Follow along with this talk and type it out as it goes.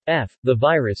The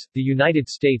virus. The United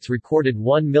States recorded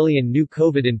 1 million new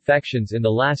COVID infections in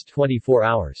the last 24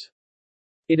 hours.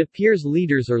 It appears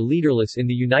leaders are leaderless in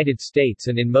the United States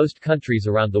and in most countries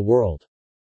around the world.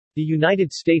 The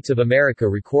United States of America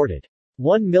recorded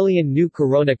 1 million new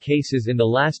corona cases in the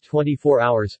last 24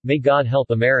 hours. May God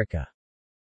help America.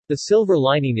 The silver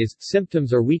lining is,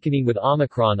 symptoms are weakening with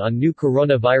Omicron on new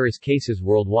coronavirus cases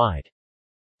worldwide.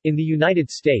 In the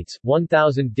United States,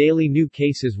 1,000 daily new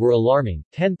cases were alarming,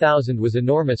 10,000 was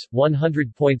enormous,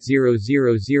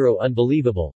 100,000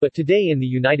 unbelievable, but today in the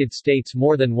United States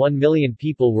more than 1 million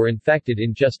people were infected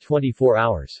in just 24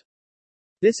 hours.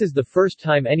 This is the first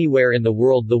time anywhere in the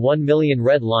world the 1 million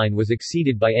red line was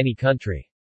exceeded by any country.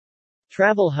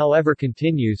 Travel however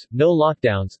continues, no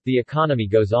lockdowns, the economy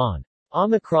goes on.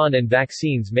 Omicron and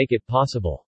vaccines make it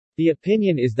possible. The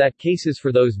opinion is that cases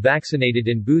for those vaccinated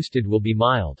and boosted will be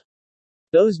mild.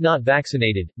 Those not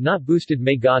vaccinated, not boosted,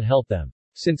 may God help them.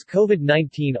 Since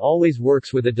COVID-19 always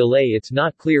works with a delay, it's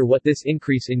not clear what this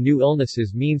increase in new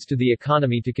illnesses means to the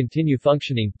economy to continue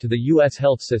functioning, to the U.S.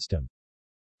 health system.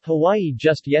 Hawaii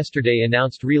just yesterday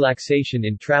announced relaxation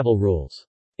in travel rules.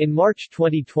 In March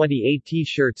 2020, a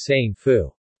T-shirt saying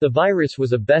 "Foo. The virus"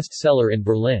 was a bestseller in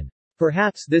Berlin.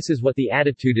 Perhaps this is what the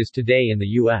attitude is today in the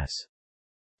U.S.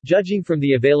 Judging from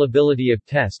the availability of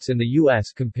tests in the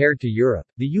U.S. compared to Europe,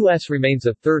 the U.S. remains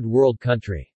a third-world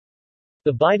country.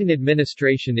 The Biden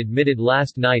administration admitted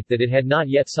last night that it had not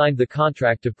yet signed the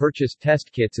contract to purchase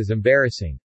test kits is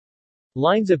embarrassing.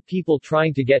 Lines of people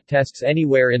trying to get tests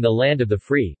anywhere in the land of the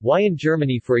free. Why in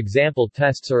Germany, for example,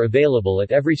 tests are available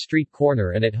at every street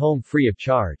corner and at home free of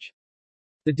charge.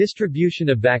 The distribution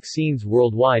of vaccines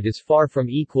worldwide is far from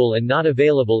equal and not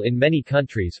available in many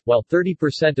countries, while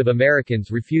 30% of Americans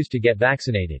refuse to get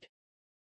vaccinated.